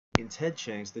In Ted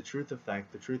Chiang's The Truth of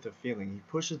Fact, The Truth of Feeling, he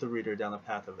pushes the reader down a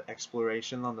path of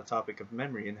exploration on the topic of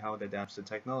memory and how it adapts to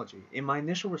technology. In my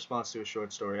initial response to a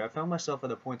short story, I found myself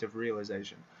at a point of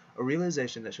realization, a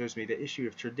realization that shows me the issue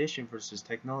of tradition versus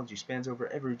technology spans over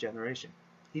every generation.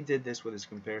 He did this with his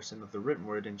comparison of the written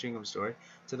word in Jingham's story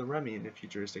to the Remy in a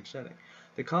futuristic setting.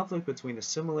 The conflict between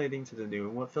assimilating to the new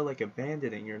and what felt like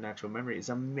abandoning your natural memory is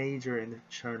a major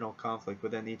internal conflict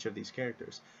within each of these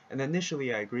characters. And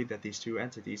initially I agreed that these two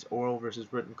entities, oral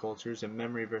versus written cultures and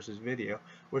memory versus video,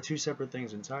 were two separate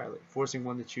things entirely, forcing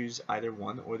one to choose either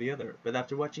one or the other. But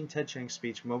after watching Ted Chiang's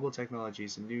speech, Mobile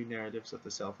Technologies and New Narratives of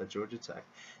the Self at Georgia Tech,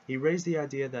 he raised the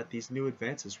idea that these new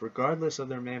advances, regardless of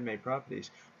their man-made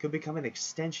properties, could become an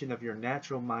extension of your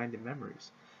natural mind and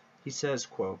memories. He says,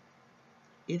 quote,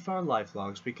 "If our life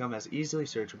logs become as easily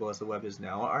searchable as the web is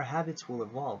now, our habits will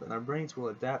evolve and our brains will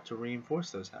adapt to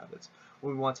reinforce those habits.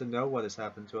 When we want to know what has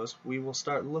happened to us, we will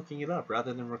start looking it up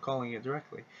rather than recalling it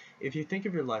directly. If you think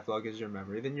of your life log as your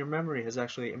memory, then your memory has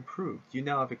actually improved. You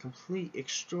now have a complete,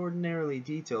 extraordinarily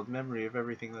detailed memory of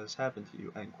everything that has happened to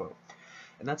you," end quote.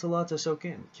 And that's a lot to soak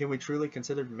in. Can we truly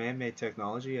consider man-made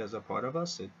technology as a part of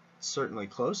us? It's certainly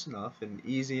close enough and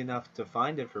easy enough to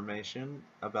find information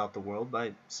about the world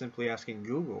by simply asking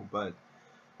Google, but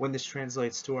when this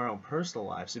translates to our own personal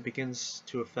lives, it begins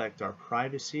to affect our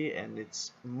privacy and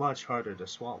it's much harder to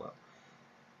swallow.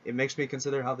 It makes me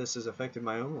consider how this has affected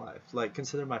my own life. Like,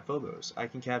 consider my photos. I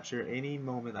can capture any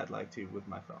moment I'd like to with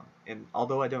my phone. And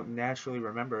although I don't naturally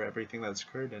remember everything that's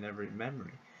occurred in every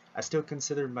memory, I still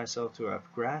consider myself to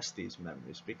have grasped these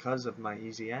memories because of my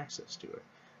easy access to it.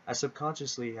 I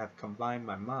subconsciously have combined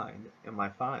my mind and my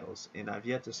files, and I've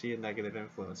yet to see a negative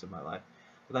influence in my life,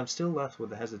 but I'm still left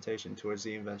with a hesitation towards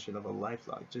the invention of a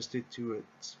lifelog just due to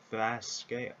its vast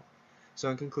scale. So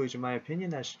in conclusion, my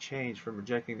opinion has changed from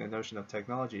rejecting the notion of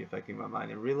technology affecting my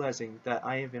mind and realizing that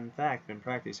I have in fact been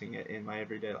practicing it in my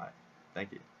everyday life.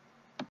 Thank you.